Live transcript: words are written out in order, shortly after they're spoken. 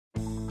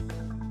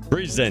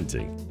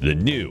Presenting the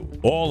new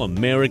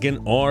All-American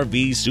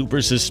RV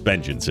Super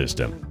Suspension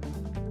System.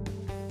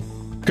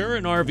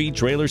 Current RV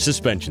trailer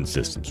suspension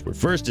systems were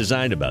first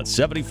designed about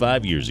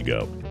 75 years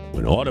ago,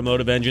 when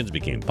automotive engines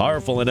became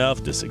powerful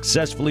enough to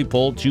successfully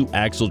pull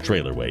two-axle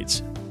trailer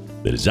weights.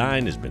 The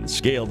design has been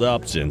scaled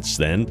up since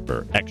then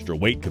for extra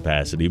weight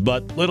capacity,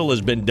 but little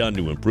has been done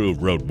to improve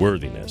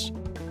roadworthiness.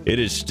 It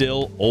is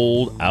still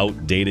old,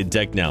 outdated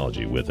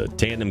technology with a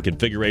tandem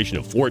configuration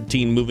of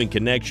 14 moving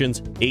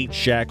connections, 8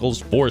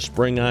 shackles, 4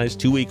 spring eyes,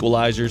 2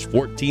 equalizers,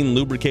 14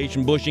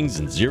 lubrication bushings,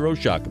 and 0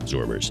 shock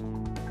absorbers.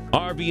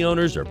 RV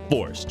owners are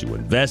forced to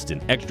invest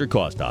in extra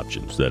cost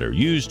options that are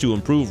used to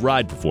improve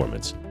ride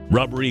performance.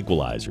 Rubber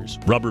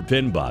equalizers, rubber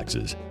pin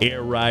boxes,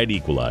 air ride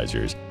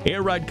equalizers,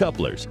 air ride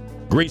couplers,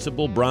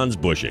 greasable bronze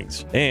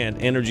bushings, and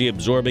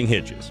energy-absorbing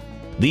hitches.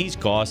 These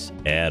costs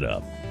add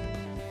up.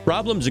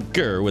 Problems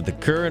occur with the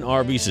current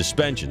RV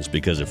suspensions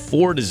because of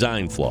 4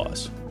 design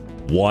flaws.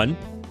 1.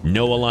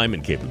 No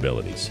alignment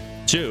capabilities.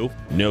 2.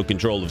 No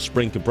control of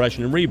spring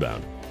compression and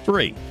rebound.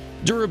 3.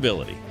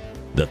 Durability.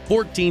 The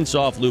 14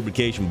 soft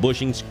lubrication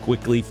bushings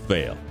quickly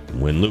fail.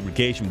 When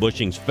lubrication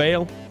bushings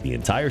fail, the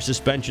entire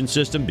suspension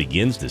system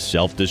begins to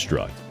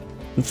self-destruct.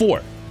 And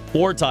 4.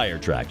 Poor tire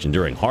traction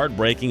during hard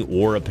braking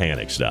or a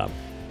panic stop.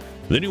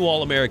 The new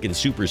All-American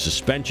Super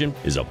Suspension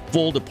is a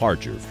full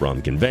departure from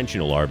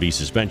conventional RV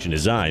suspension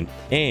design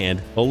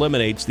and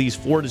eliminates these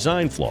 4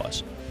 design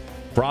flaws.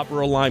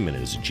 Proper alignment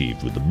is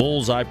achieved with the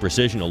Bullseye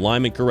Precision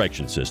Alignment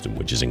Correction System,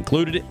 which is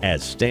included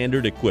as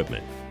standard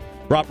equipment.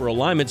 Proper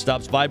alignment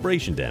stops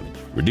vibration damage,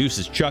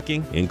 reduces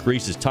chucking,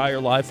 increases tire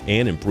life,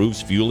 and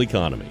improves fuel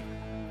economy.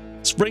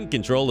 Spring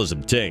control is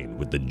obtained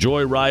with the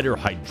Joyrider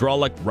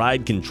hydraulic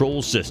ride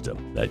control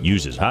system that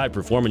uses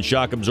high-performance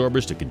shock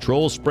absorbers to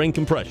control spring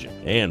compression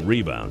and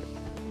rebound.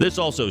 This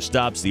also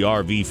stops the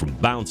RV from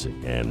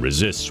bouncing and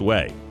resists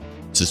sway.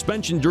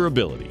 Suspension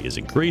durability is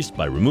increased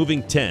by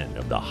removing 10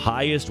 of the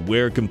highest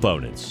wear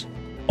components.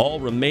 All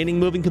remaining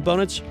moving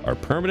components are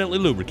permanently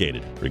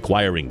lubricated,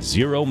 requiring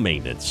 0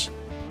 maintenance.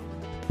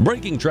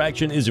 Braking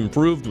traction is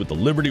improved with the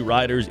Liberty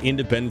Rider's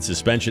independent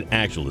suspension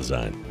axle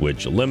design,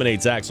 which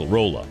eliminates axle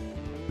roll-up.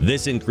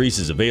 This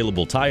increases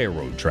available tire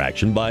road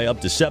traction by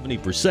up to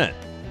 70%.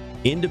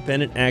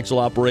 Independent axle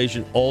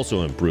operation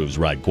also improves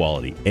ride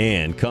quality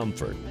and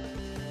comfort.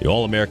 The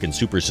All-American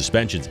Super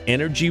Suspension's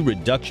energy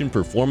reduction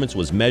performance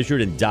was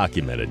measured and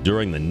documented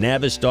during the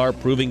Navistar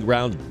Proving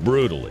Ground's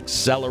brutal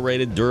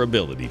accelerated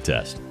durability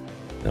test.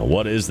 Now,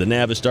 what is the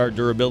Navistar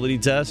durability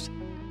test?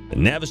 The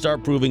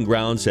Navistar Proving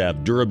Grounds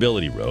have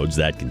durability roads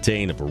that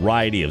contain a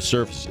variety of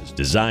surfaces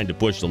designed to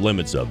push the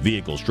limits of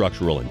vehicle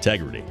structural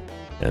integrity.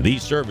 And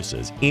these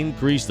surfaces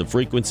increase the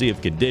frequency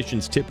of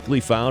conditions typically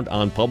found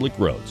on public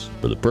roads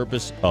for the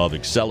purpose of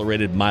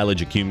accelerated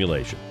mileage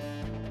accumulation.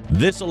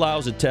 This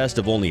allows a test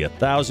of only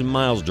 1,000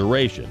 miles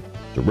duration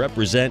to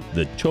represent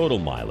the total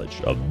mileage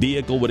a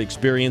vehicle would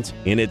experience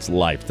in its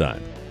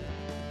lifetime.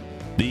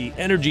 The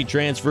energy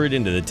transferred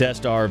into the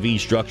test RV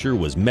structure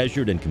was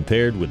measured and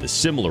compared with a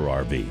similar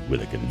RV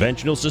with a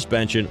conventional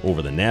suspension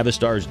over the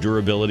Navistar's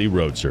durability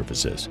road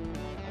surfaces.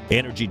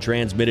 Energy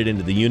transmitted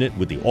into the unit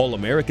with the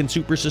All-American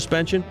Super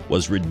Suspension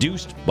was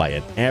reduced by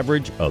an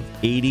average of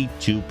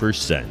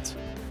 82%.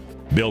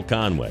 Bill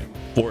Conway,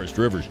 Forest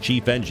River's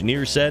chief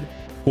engineer, said,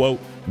 quote,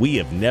 "We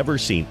have never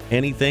seen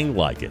anything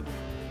like it,"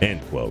 end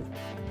quote.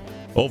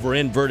 Over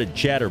inverted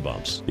chatter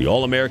bumps, the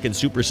All-American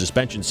Super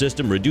Suspension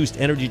System reduced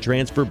energy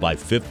transfer by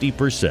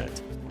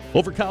 50%.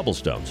 Over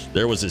cobblestones,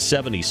 there was a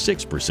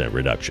 76%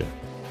 reduction.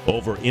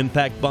 Over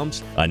impact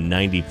bumps, a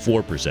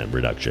 94%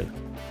 reduction.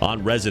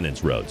 On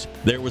resonance roads,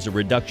 there was a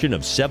reduction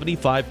of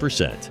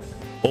 75%.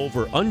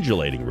 Over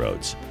undulating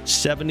roads,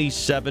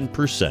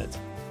 77%.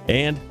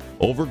 And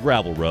over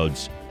gravel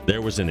roads,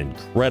 there was an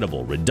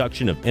incredible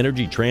reduction of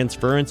energy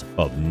transference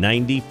of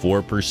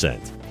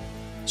 94%.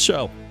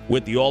 So,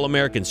 with the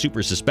All-American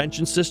Super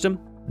Suspension System,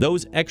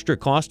 those extra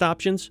cost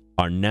options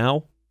are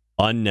now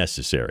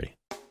unnecessary.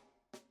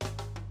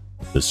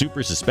 The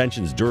Super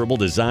Suspension's durable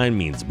design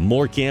means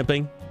more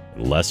camping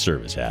and less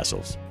service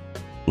hassles.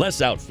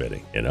 Less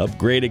outfitting and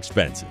upgrade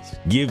expenses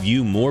give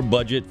you more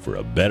budget for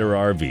a better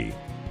RV.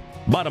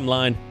 Bottom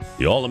line,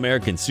 the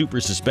All-American Super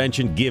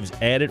Suspension gives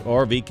added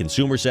RV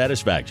consumer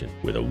satisfaction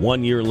with a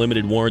 1-year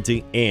limited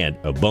warranty and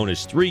a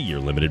bonus 3-year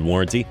limited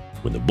warranty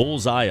when the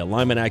Bullseye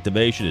alignment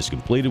activation is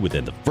completed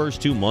within the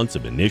first 2 months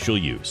of initial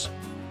use.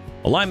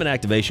 Alignment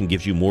activation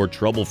gives you more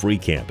trouble-free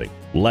camping,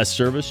 less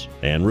service,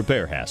 and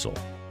repair hassle.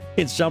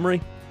 In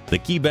summary, the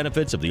key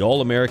benefits of the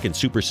All-American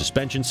Super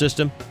Suspension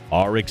System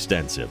are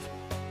extensive.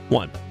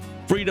 1.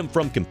 Freedom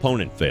from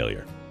component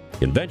failure.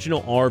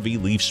 Conventional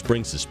RV leaf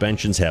spring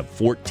suspensions have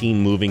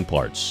 14 moving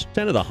parts.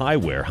 10 of the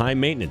high-wear,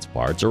 high-maintenance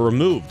parts are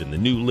removed in the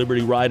new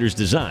Liberty Rider's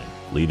design,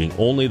 leaving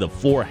only the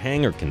 4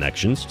 hanger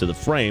connections to the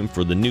frame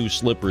for the new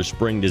slipper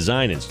spring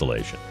design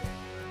installation.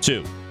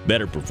 2.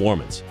 Better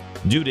performance.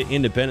 Due to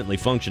independently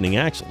functioning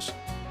axles.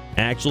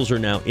 Axles are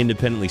now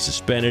independently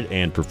suspended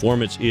and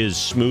performance is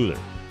smoother.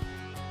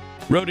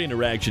 Road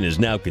interaction is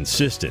now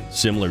consistent,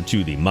 similar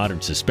to the modern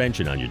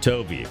suspension on your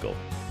tow vehicle.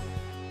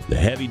 The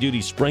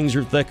heavy-duty springs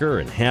are thicker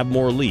and have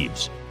more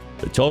leaves.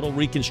 The total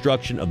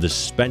reconstruction of the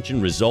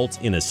suspension results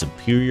in a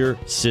superior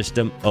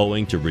system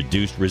owing to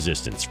reduced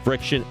resistance,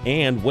 friction,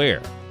 and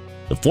wear.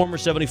 The former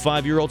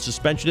 75-year-old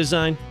suspension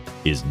design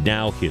is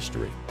now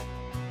history.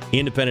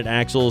 Independent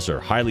axles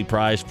are highly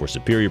prized for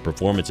superior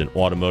performance in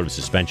automotive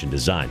suspension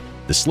design.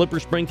 The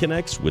slipper spring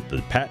connects with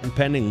the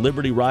patent-pending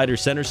Liberty Rider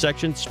center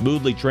section,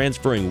 smoothly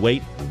transferring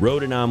weight and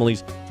road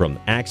anomalies from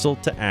axle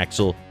to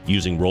axle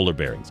using roller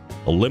bearings,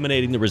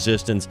 eliminating the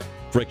resistance,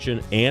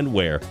 friction, and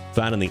wear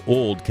found in the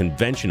old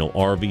conventional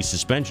RV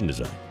suspension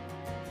design.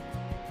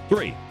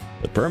 3.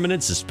 The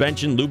permanent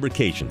suspension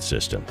lubrication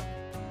system.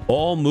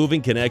 All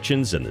moving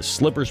connections and the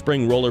slipper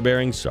spring roller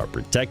bearings are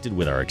protected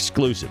with our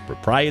exclusive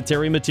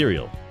proprietary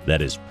material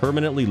that is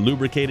permanently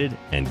lubricated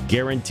and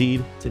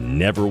guaranteed to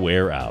never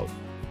wear out.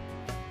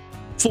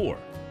 4.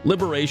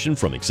 Liberation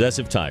from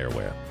excessive tire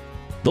wear.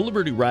 The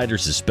Liberty Rider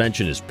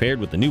suspension is paired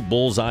with the new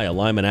bullseye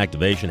alignment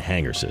activation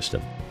hanger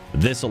system.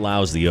 This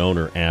allows the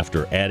owner,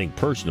 after adding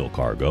personal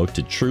cargo,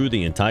 to true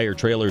the entire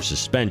trailer's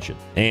suspension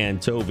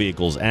and tow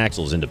vehicle's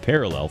axles into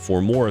parallel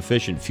for more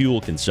efficient fuel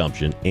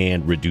consumption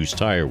and reduced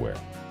tire wear.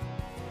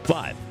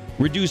 5.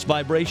 Reduce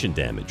vibration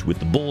damage with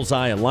the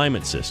bullseye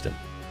alignment system.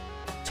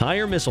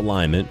 Tire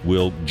misalignment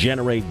will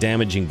generate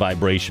damaging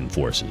vibration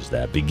forces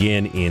that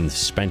begin in the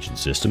suspension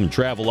system and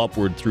travel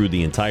upward through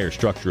the entire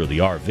structure of the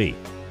RV.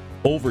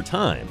 Over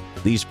time,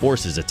 these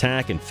forces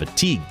attack and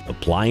fatigue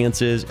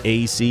appliances,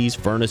 ACs,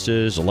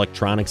 furnaces,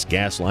 electronics,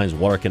 gas lines,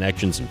 water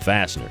connections, and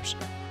fasteners.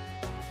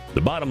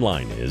 The bottom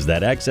line is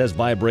that excess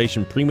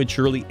vibration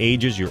prematurely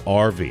ages your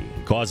RV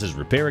and causes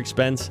repair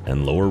expense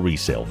and lower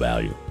resale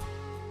value.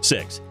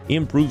 6.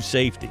 Improve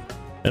safety.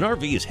 An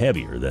RV is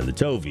heavier than the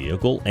tow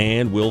vehicle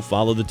and will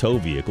follow the tow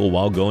vehicle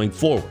while going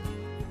forward.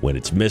 When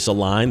it's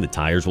misaligned, the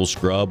tires will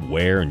scrub,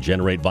 wear, and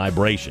generate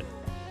vibration.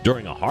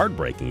 During a hard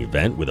braking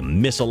event with a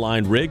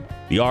misaligned rig,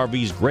 the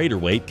RV's greater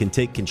weight can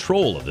take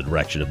control of the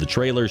direction of the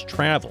trailer's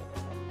travel.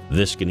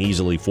 This can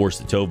easily force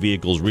the tow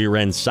vehicle's rear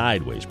end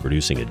sideways,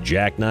 producing a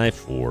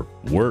jackknife or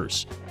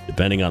worse,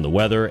 depending on the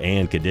weather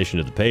and condition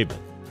of the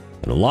pavement.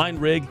 An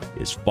aligned rig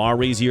is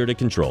far easier to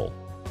control.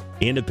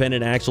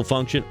 Independent axle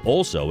function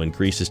also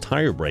increases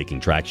tire braking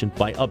traction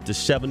by up to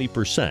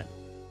 70%.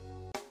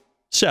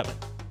 7.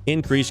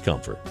 Increased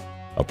comfort.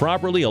 A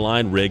properly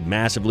aligned rig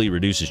massively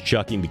reduces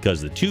chucking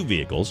because the two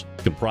vehicles,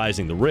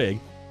 comprising the rig,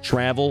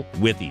 travel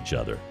with each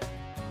other.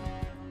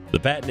 The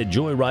patented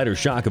Joyrider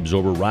shock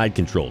absorber ride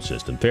control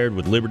system, paired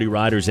with Liberty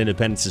Rider's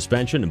independent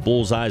suspension and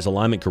Bullseye's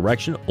alignment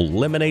correction,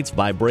 eliminates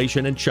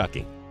vibration and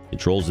chucking,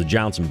 controls the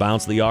jounce and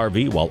bounce of the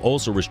RV while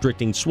also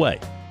restricting sway,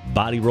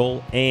 body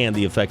roll, and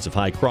the effects of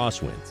high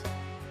crosswinds.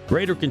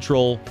 Greater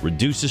control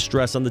reduces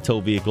stress on the tow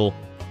vehicle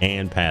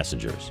and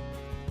passengers.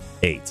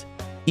 8.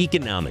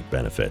 Economic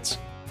benefits.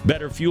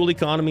 Better fuel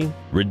economy,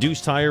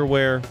 reduced tire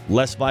wear,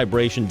 less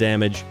vibration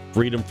damage,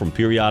 freedom from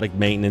periodic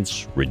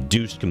maintenance,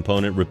 reduced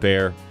component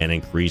repair, and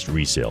increased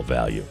resale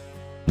value.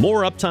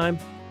 More uptime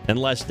and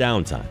less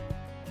downtime.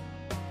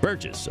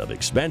 Purchase of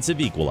expensive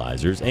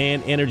equalizers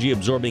and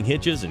energy-absorbing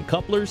hitches and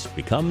couplers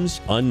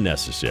becomes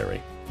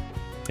unnecessary.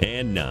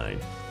 And 9.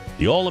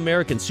 The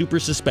All-American Super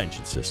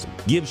Suspension System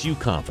gives you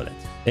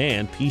confidence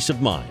and peace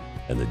of mind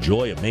and the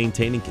joy of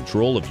maintaining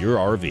control of your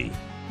RV.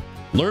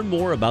 Learn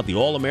more about the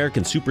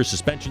All-American Super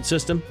Suspension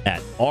System at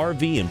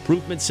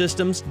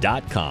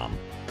rvimprovementsystems.com.